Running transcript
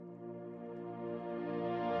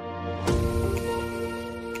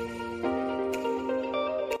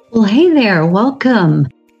Well, hey there, welcome.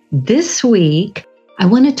 This week, I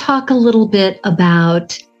want to talk a little bit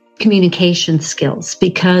about communication skills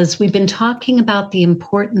because we've been talking about the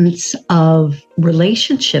importance of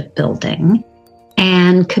relationship building,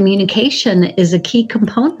 and communication is a key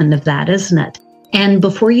component of that, isn't it? And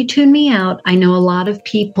before you tune me out, I know a lot of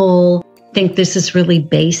people think this is really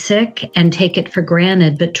basic and take it for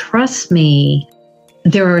granted, but trust me,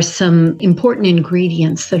 there are some important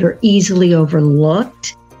ingredients that are easily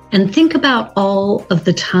overlooked. And think about all of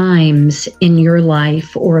the times in your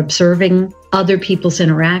life or observing other people's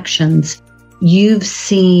interactions, you've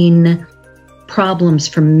seen problems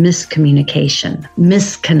from miscommunication,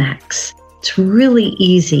 misconnects. It's really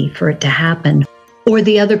easy for it to happen. Or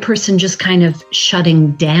the other person just kind of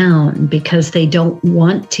shutting down because they don't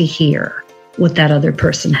want to hear what that other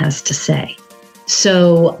person has to say.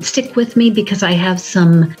 So stick with me because I have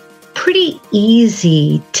some pretty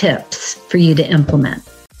easy tips for you to implement.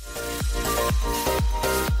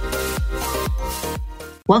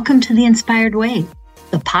 Welcome to The Inspired Way,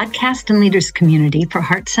 the podcast and leaders community for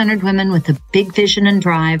heart-centered women with a big vision and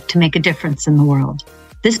drive to make a difference in the world.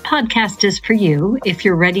 This podcast is for you if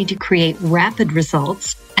you're ready to create rapid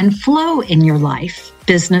results and flow in your life,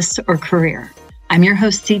 business, or career. I'm your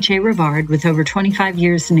host, CJ Rivard. With over 25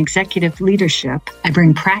 years in executive leadership, I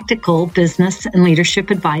bring practical business and leadership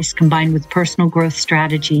advice combined with personal growth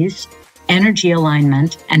strategies, energy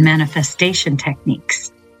alignment, and manifestation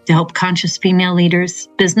techniques to help conscious female leaders,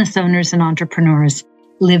 business owners, and entrepreneurs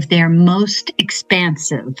live their most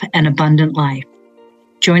expansive and abundant life.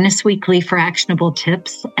 Join us weekly for actionable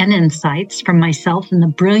tips and insights from myself and the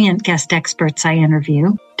brilliant guest experts I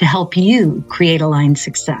interview to help you create aligned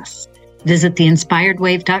success. Visit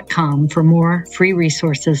theinspiredwave.com for more free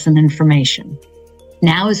resources and information.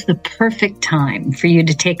 Now is the perfect time for you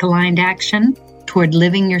to take aligned action toward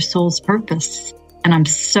living your soul's purpose. And I'm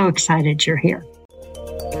so excited you're here.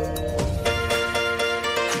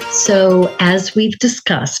 So as we've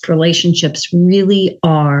discussed, relationships really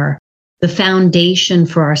are the foundation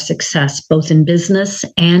for our success, both in business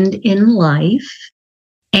and in life.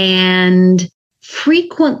 And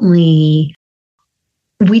frequently,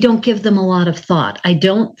 we don't give them a lot of thought. I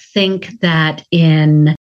don't think that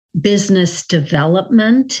in business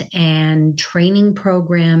development and training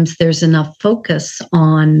programs, there's enough focus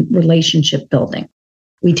on relationship building.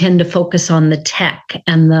 We tend to focus on the tech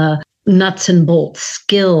and the nuts and bolts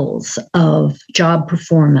skills of job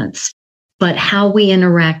performance, but how we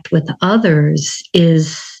interact with others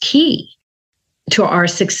is key to our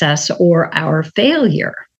success or our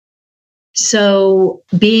failure. So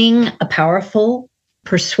being a powerful,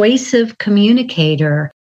 persuasive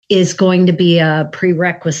communicator is going to be a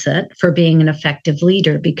prerequisite for being an effective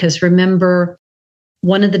leader, because remember,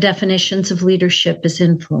 one of the definitions of leadership is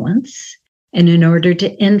influence. And in order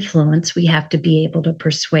to influence, we have to be able to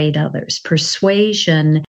persuade others.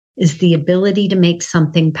 Persuasion is the ability to make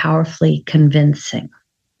something powerfully convincing.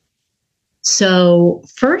 So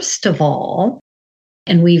first of all,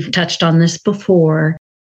 and we've touched on this before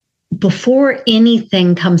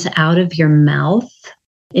anything comes out of your mouth,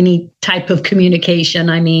 any type of communication,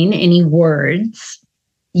 any words,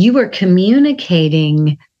 you are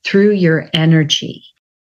communicating through your energy.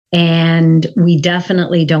 And we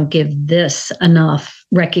definitely don't give this enough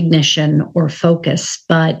recognition or focus.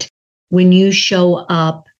 But when you show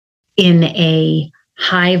up in a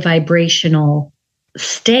high vibrational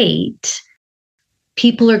state,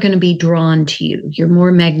 people are going to be drawn to you. You're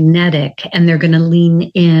more magnetic and they're going to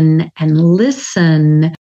lean in and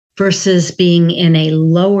listen versus being in a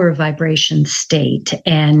lower vibration state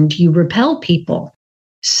and you repel people.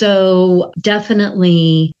 So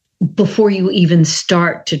definitely, before you even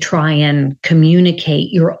start to try and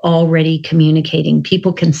communicate, you're already communicating.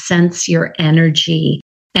 People can sense your energy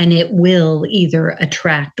and it will either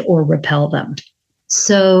attract or repel them.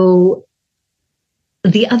 So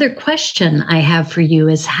the other question I have for you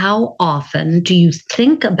is, how often do you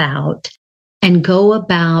think about and go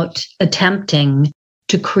about attempting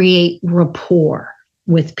to create rapport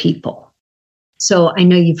with people? So I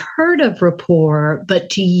know you've heard of rapport,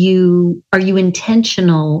 but are you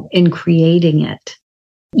intentional in creating it?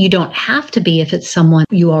 You don't have to be if it's someone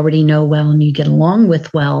you already know well and you get along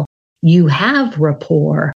with well. You have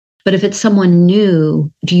rapport. But if it's someone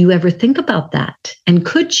new, do you ever think about that? And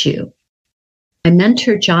could you? I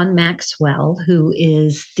mentor John Maxwell, who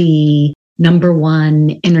is the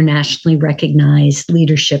 #1 internationally recognized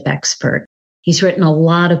leadership expert. He's written a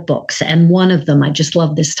lot of books, and one of them, I just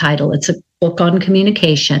love this title. It's a book on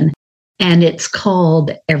communication, and it's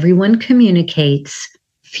called Everyone Communicates,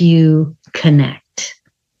 Few Connect.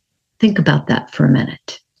 Think about that for a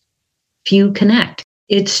minute. Few connect.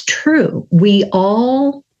 it's true. We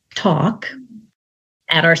all talk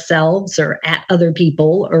at ourselves or at other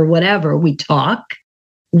people or whatever. We talk,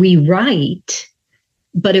 we write,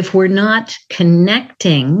 but if we're not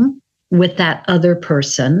connecting with that other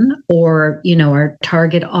person or, our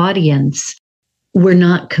target audience, we're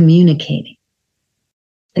not communicating.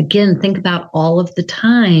 Again, think about all of the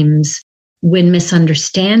times when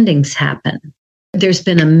misunderstandings happen. There's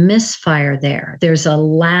been a misfire there. There's a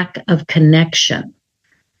lack of connection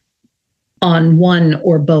on one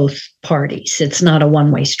or both parties. It's not a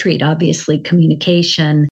one-way street. Obviously,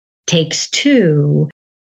 communication takes two,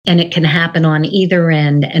 and it can happen on either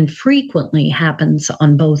end and frequently happens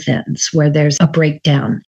on both ends where there's a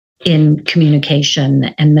breakdown in communication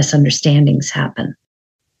and misunderstandings happen.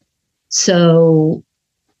 So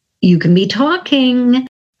you can be talking,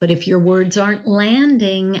 but if your words aren't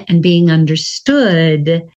landing and being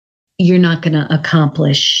understood, you're not going to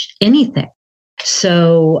accomplish anything.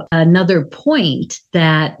 So another point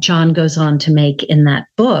that John goes on to make in that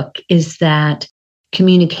book is that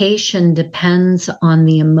communication depends on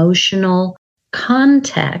the emotional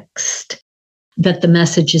context that the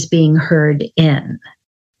message is being heard in,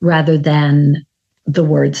 rather than the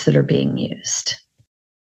words that are being used.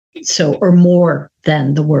 So, or more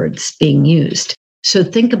than the words being used. So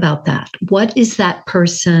think about that. What is that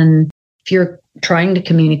person, if you're trying to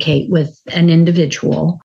communicate with an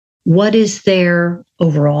individual, what is their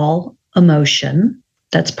overall emotion?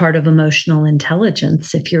 That's part of emotional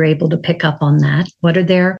intelligence. If you're able to pick up on that,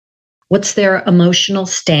 what's their emotional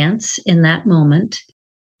stance in that moment?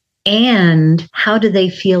 And how do they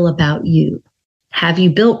feel about you? Have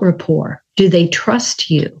you built rapport? Do they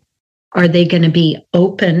trust you? Are they going to be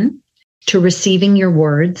open to receiving your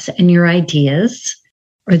words and your ideas?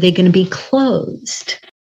 Or are they going to be closed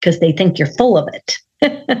because they think you're full of it?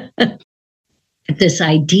 This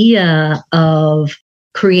idea of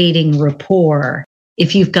creating rapport,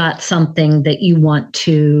 if you've got something that you want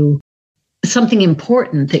to, something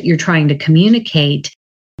important that you're trying to communicate,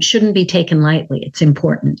 shouldn't be taken lightly. It's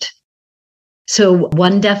important. So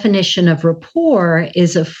one definition of rapport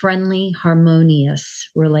is a friendly, harmonious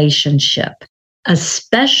relationship,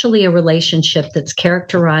 especially a relationship that's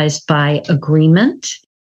characterized by agreement,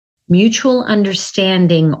 mutual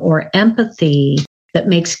understanding, or empathy that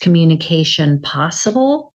makes communication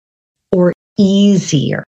possible or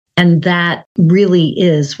easier. And that really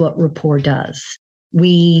is what rapport does.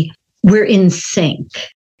 We're in sync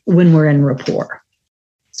when we're in rapport.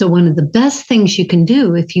 So one of the best things you can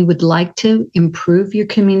do if you would like to improve your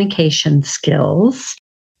communication skills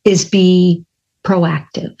is be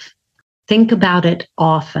proactive. Think about it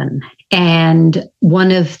often. And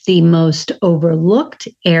one of the most overlooked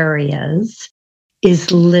areas is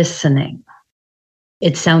listening.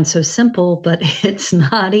 It sounds so simple, but it's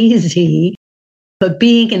not easy. But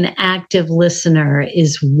being an active listener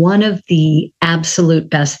is one of the absolute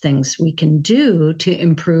best things we can do to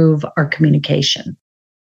improve our communication.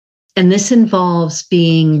 And this involves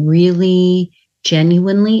being really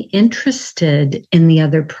genuinely interested in the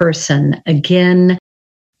other person. Again,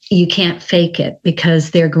 you can't fake it because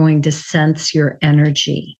they're going to sense your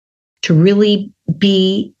energy. To really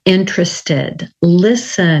be interested,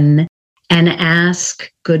 listen, and ask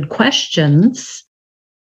good questions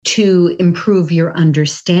to improve your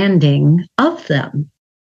understanding of them.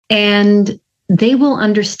 And they will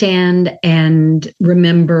understand and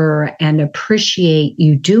remember and appreciate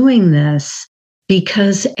you doing this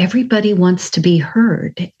because everybody wants to be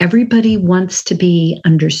heard. Everybody wants to be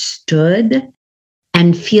understood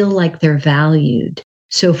and feel like they're valued.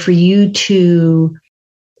 So for you to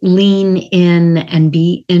lean in and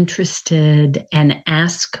be interested and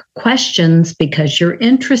ask questions because you're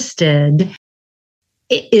interested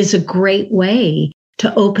is a great way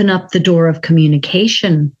to open up the door of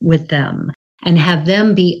communication with them and have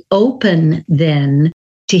them be open then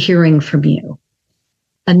to hearing from you.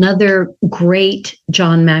 Another great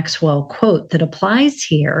John Maxwell quote that applies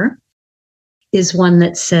here is one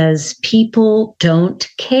that says, people don't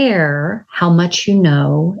care how much you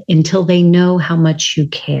know until they know how much you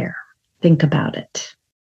care. Think about it.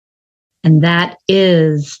 And that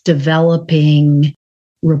is developing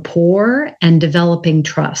rapport and developing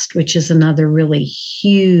trust, which is another really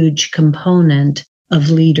huge component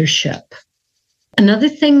of leadership. Another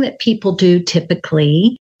thing that people do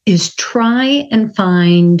typically is try and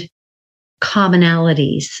find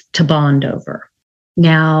commonalities to bond over.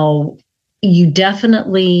 Now, you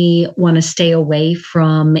definitely want to stay away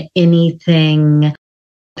from anything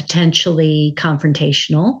potentially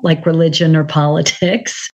confrontational, like religion or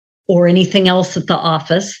politics, or anything else at the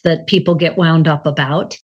office that people get wound up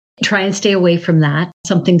about. Try and stay away from that.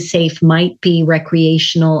 Something safe might be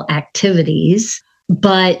recreational activities,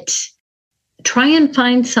 but try and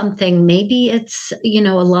find something. Maybe it's,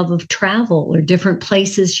 a love of travel or different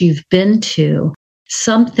places you've been to,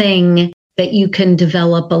 something that you can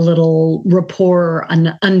develop a little rapport,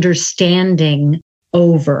 an understanding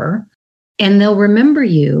over, and they'll remember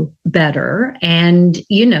you better. And,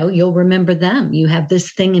 you'll remember them. You have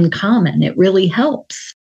this thing in common. It really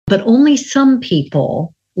helps. But only some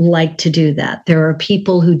people like to do that. There are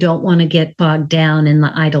people who don't want to get bogged down in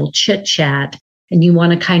the idle chit chat, and you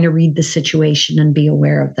want to kind of read the situation and be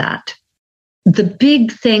aware of that. The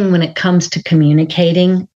big thing when it comes to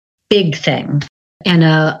communicating, big thing, and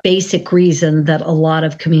a basic reason that a lot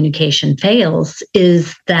of communication fails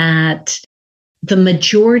is that the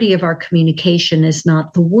majority of our communication is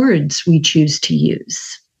not the words we choose to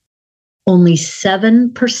use. Only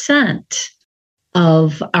 7%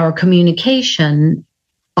 of our communication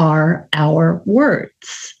are our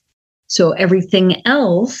words. So everything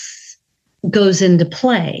else goes into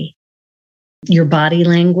play. Your body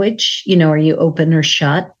language, are you open or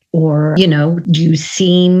shut? Or, do you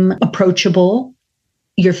seem approachable?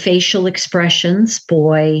 Your facial expressions,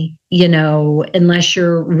 boy, unless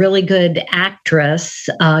you're a really good actress,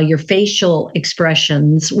 your facial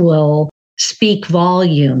expressions will speak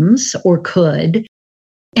volumes, or could.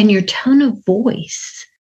 And your tone of voice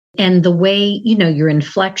and the way, your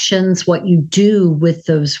inflections, what you do with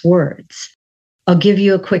those words. I'll give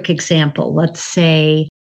you a quick example. Let's say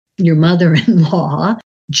your mother-in-law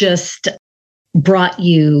just brought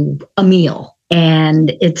you a meal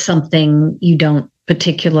and it's something you don't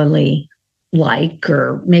particularly like,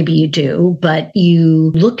 or maybe you do, but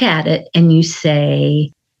you look at it and you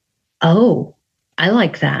say, "Oh, I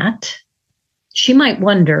like that." She might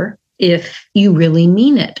wonder if you really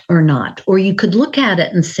mean it or not. Or you could look at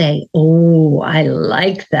it and say, "Oh, I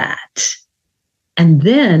like that." And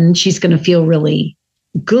then she's going to feel really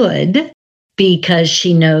good because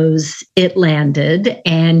she knows it landed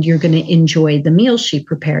and you're going to enjoy the meal she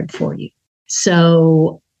prepared for you.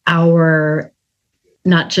 So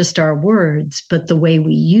not just our words, but the way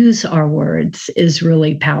we use our words is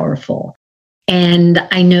really powerful. And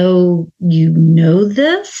I know you know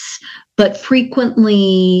this, but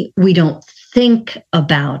frequently we don't think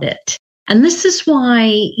about it. And this is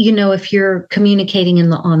why, if you're communicating in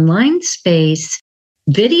the online space,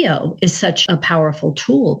 video is such a powerful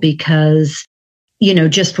tool because,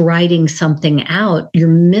 just writing something out, you're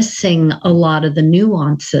missing a lot of the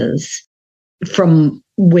nuances from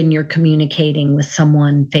when you're communicating with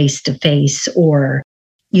someone face to face or,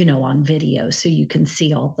 on video, so you can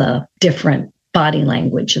see all the different body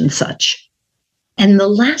language and such. And the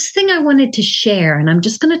last thing I wanted to share, and I'm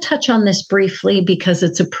just going to touch on this briefly because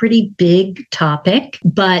it's a pretty big topic,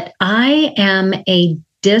 but I am a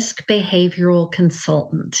DISC behavioral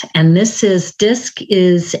consultant. And DISC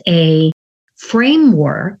is a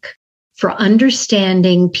framework for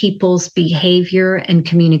understanding people's behavior and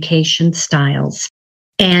communication styles.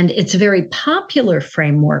 And it's a very popular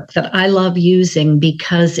framework that I love using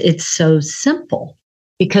because it's so simple.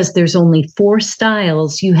 Because there's only 4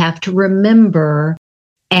 styles you have to remember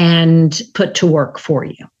and put to work for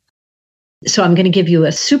you. So I'm going to give you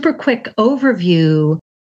a super quick overview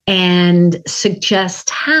and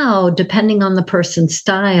suggest how, depending on the person's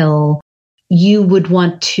style, you would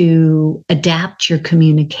want to adapt your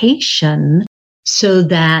communication so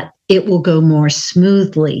that it will go more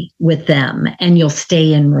smoothly with them and you'll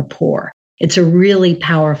stay in rapport. It's a really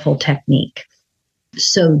powerful technique.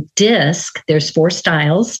 So DISC, there's 4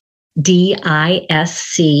 styles.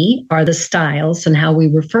 DISC are the styles and how we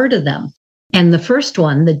refer to them. And the first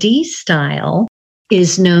one, the D style,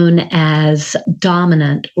 is known as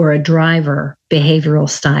dominant or a driver behavioral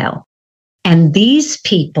style. And these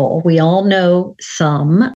people, we all know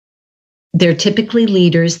some, they're typically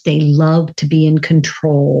leaders. They love to be in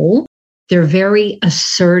control. They're very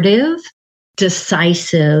assertive,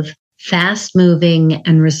 decisive, fast-moving,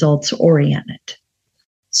 and results-oriented.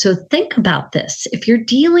 So think about this. If you're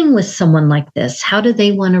dealing with someone like this, how do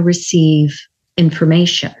they want to receive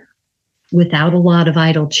information? Without a lot of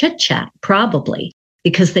idle chit-chat, probably,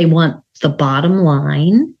 because they want the bottom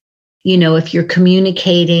line. If you're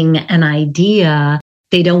communicating an idea,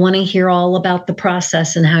 they don't want to hear all about the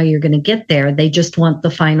process and how you're going to get there. They just want the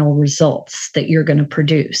final results that you're going to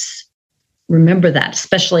produce. Remember that,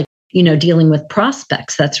 especially, dealing with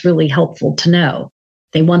prospects. That's really helpful to know.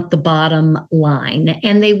 They want the bottom line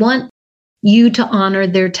and they want you to honor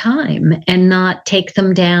their time and not take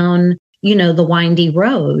them down, the windy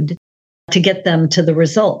road to get them to the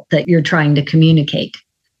result that you're trying to communicate.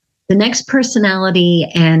 The next personality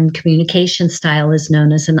and communication style is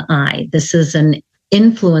known as an I. This is an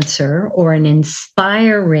influencer or an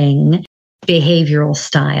inspiring behavioral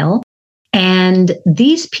style. And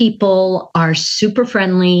these people are super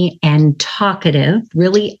friendly and talkative,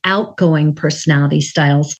 really outgoing personality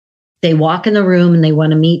styles. They walk in the room and they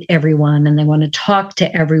want to meet everyone and they want to talk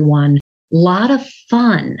to everyone. A lot of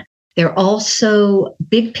fun. They're also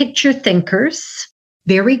big picture thinkers,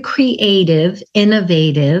 very creative,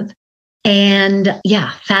 innovative, and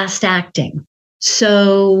fast acting.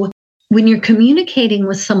 So when you're communicating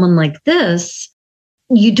with someone like this,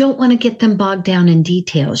 you don't want to get them bogged down in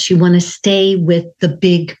details. You want to stay with the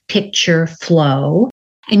big picture flow,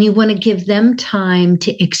 and you want to give them time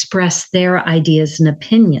to express their ideas and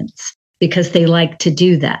opinions because they like to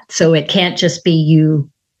do that. So it can't just be you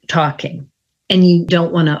talking, and you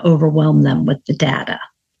don't want to overwhelm them with the data.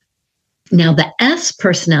 Now, the S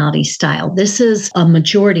personality style, this is a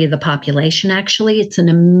majority of the population, actually. It's an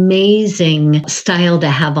amazing style to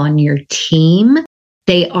have on your team.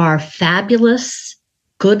 They are fabulous,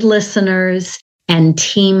 good listeners, and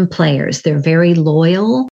team players. They're very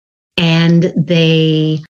loyal, and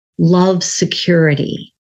they love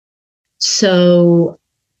security. So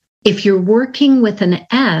if you're working with an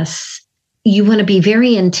S, you want to be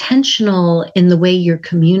very intentional in the way you're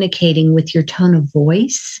communicating with your tone of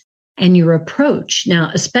voice and your approach. Now,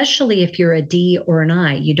 especially if you're a D or an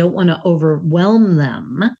I, you don't want to overwhelm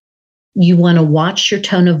them. You want to watch your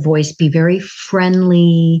tone of voice, be very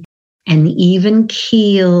friendly and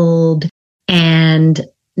even-keeled and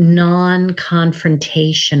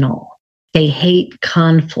non-confrontational. They hate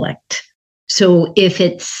conflict. So if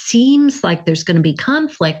it seems like there's going to be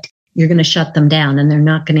conflict, you're going to shut them down and they're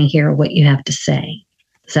not going to hear what you have to say.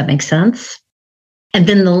 Does that make sense? And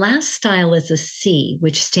then the last style is a C,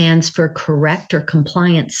 which stands for correct or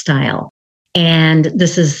compliant style. And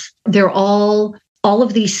they're all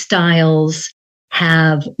of these styles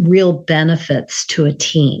have real benefits to a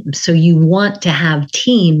team. So you want to have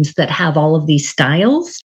teams that have all of these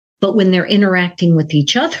styles, but when they're interacting with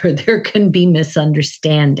each other, there can be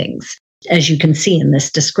misunderstandings, as you can see in this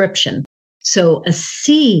description. So a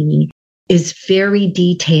C is very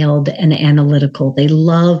detailed and analytical. They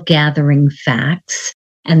love gathering facts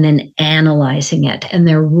and then analyzing it. And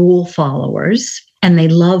they're rule followers and they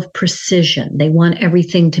love precision. They want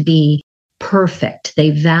everything to be perfect.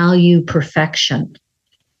 They value perfection.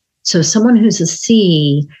 So someone who's a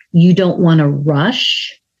C, you don't want to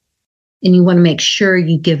rush, and you want to make sure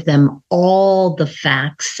you give them all the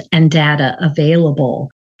facts and data available.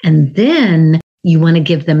 And then you want to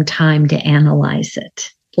give them time to analyze it.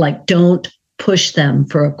 Like, don't push them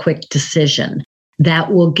for a quick decision.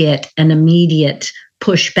 That will get an immediate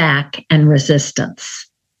pushback and resistance.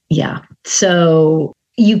 Yeah. So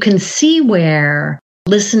you can see where,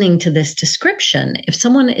 listening to this description, if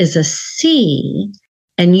someone is a C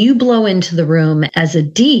and you blow into the room as a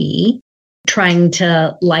D, trying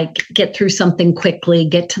to get through something quickly,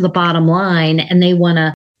 get to the bottom line, and they want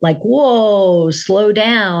to whoa, slow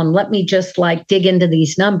down. Let me just dig into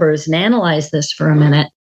these numbers and analyze this for a minute.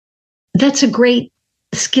 That's a great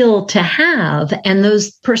skill to have. And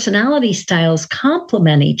those personality styles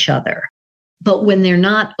complement each other. But when they're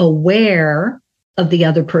not aware of the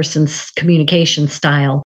other person's communication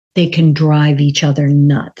style, they can drive each other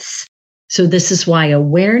nuts. So this is why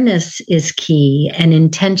awareness is key, and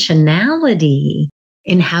intentionality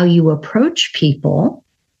in how you approach people,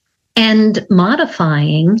 and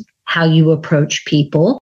modifying how you approach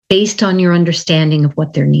people based on your understanding of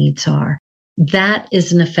what their needs are. That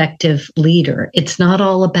is an effective leader. It's not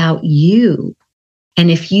all about you.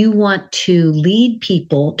 And if you want to lead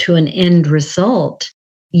people to an end result,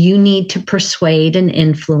 you need to persuade and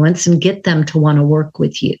influence and get them to want to work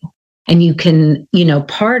with you. And you can,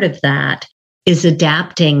 part of that is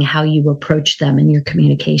adapting how you approach them in your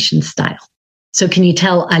communication style. So can you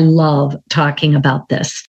tell I love talking about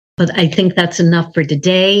this? But I think that's enough for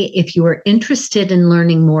today. If you are interested in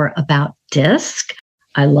learning more about DISC,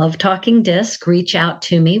 I love talking DISC. Reach out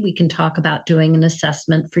to me. We can talk about doing an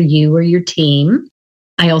assessment for you or your team.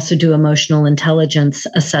 I also do emotional intelligence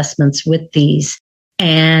assessments with these.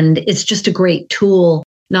 And it's just a great tool,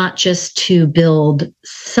 not just to build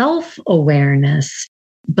self-awareness,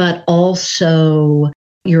 but also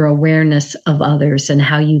your awareness of others and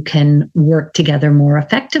how you can work together more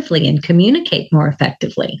effectively and communicate more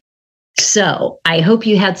effectively. So I hope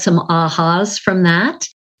you had some ahas from that.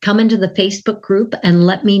 Come into the Facebook group and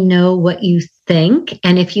let me know what you think.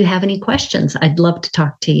 And if you have any questions, I'd love to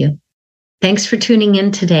talk to you. Thanks for tuning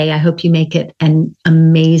in today. I hope you make it an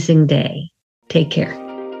amazing day. Take care.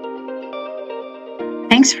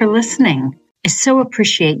 Thanks for listening. I so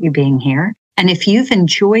appreciate you being here. And if you've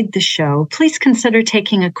enjoyed the show, please consider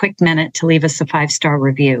taking a quick minute to leave us a 5-star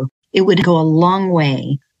review. It would go a long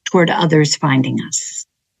way toward others finding us.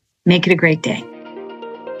 Make it a great day.